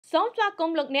សូមស្វាគម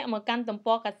ន៍លោកអ្នកមកកាន់ទំ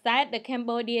ព័រកាសែត The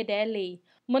Cambodia Daily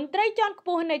មន្ត្រីជាន់ខ្ព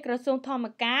ស់នៃក្រសួងធម្ម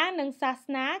ការនិងសាស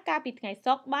នាកាលពីថ្ងៃ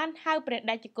សុក្របានហៅព្រះ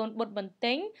តេជគុណបុត្របន្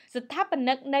ទិញស្ថាប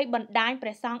និកនៃបណ្ដាញព្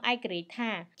រះសង្ឃឯករាជ្យ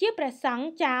ថាជាព្រះសង្ឃ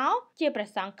ចោរជាព្រះ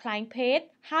សង្ឃក្លែងភេទ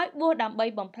ហើយបួសដើម្បី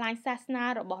បំផ្លាញសាសនា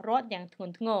របស់រដ្ឋយ៉ាងធ្ង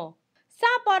ន់ធ្ងរ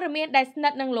សារព័ត៌មានដែលស្និ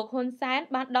ទ្ធនឹងលោកហ៊ុនសែន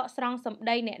បានដកស្រង់សម្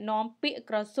ដីអ្នកនាំពាក្យ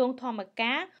ក្រសួងធម្ម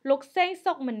ការលោកសេង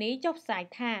សុកមនីចុះផ្សាយ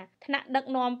ថាថ្នាក់ដឹក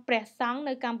នាំព្រះសង្ឃ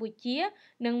នៅកម្ពុជា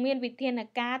នឹងមានវិធាន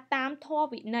ការតាមធម៌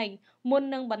វិន័យមុន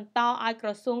នឹងបន្តឲ្យក្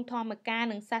រសួងធម្មការ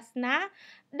និងសាសនា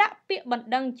ដាក់ពាក្យបណ្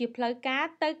ដឹងជាផ្លូវការ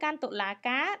ទៅកាន់តុលា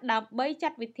ការដើម្បីចា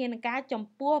ត់វិធានការចំ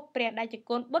ពោះព្រះតេជ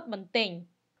គុណបុត្របន្ទិញ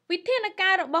វិធានកា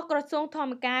ររបស់ក្រសួងធ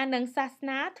ម្មការនិងសាស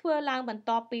នាធ្វើឡើងបន្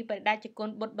ទាប់ពីព្រះតេជគុណ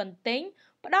បុត្របន្ទិញ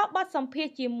ផ្ដល់បទសម្ភាស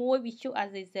ន៍ជាមួយវិទ្យុអា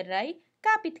ស៊ីសេរី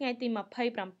កាលពីថ្ងៃទី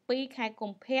27 ខែកុ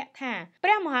ម្ភៈថាព្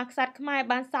រះមហាក្សត្រខ្មែរ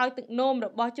បានសោយទឹកនោមរ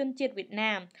បស់ជនជាតិវៀត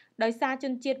ណាមដោយសារជ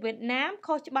នជាតិវៀតណាម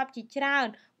ខុសច្បាប់ជាច្រើន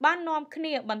បាននាំគ្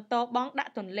នាបន្តបង់ដា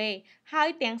ក់ទន្លេហើយ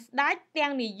ទាំងស្ដេចទាំ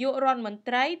ងនាយករដ្ឋមន្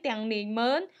ត្រីទាំងនាយ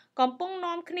ម៉ឺនកំពុង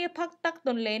នាំគ្នាផឹកទឹកទ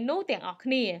ន្លេនោះទាំងអស់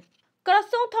គ្នាក្រ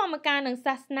សួងធម្មការនិង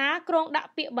សាសនាក្រុងដាក់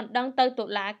ពាក្យបណ្ដឹងទៅតុ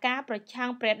លាការប្រឆាំង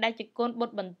ព្រះតេជគុណបុ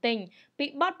ត្របន្ទិញពី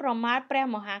បទប្រមាថព្រះ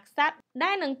មហាក្សត្រ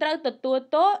ដែលនឹងត្រូវទទួល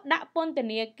ទោសដាក់ពន្ធ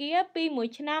នាគារពី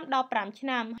1ឆ្នាំដល់5ឆ្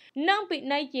នាំនិងពិ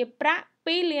ន័យជាប្រាក់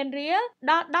2លានរៀល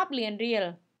ដល់10លានរៀល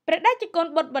ព្រះតេជគុណ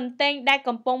បុត្របន្ទិញដែល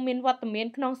កំពុងមានវត្តមាន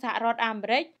ក្នុងសហរដ្ឋអាមេ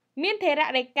រិកមានថេរ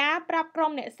រាយការណ៍ប្រាប់ក្រុ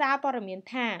មអ្នកសារព័ត៌មាន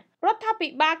ថារដ្ឋាភិ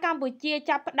បាលកម្ពុជា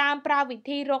ចាប់ផ្ដើមប្រើវិ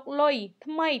ធីរកលុយ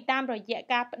ថ្មីតាមរយៈ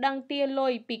ការប្តឹងទារលុ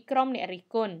យពីក្រុមអ្នករិះ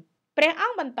គន់ព្រះអ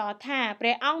ង្គបន្តថាព្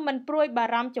រះអង្គមិនព្រួយបា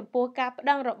រម្ភចំពោះការប្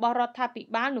តឹងរបស់រដ្ឋាភិ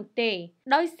បាលនោះទេ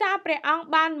ដោយសារព្រះអង្គ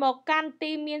បានមកកាន់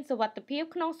ទីមានសុវត្ថិភាព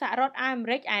ក្នុងសហរដ្ឋអាមេ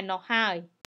រិកឯណោះហើយ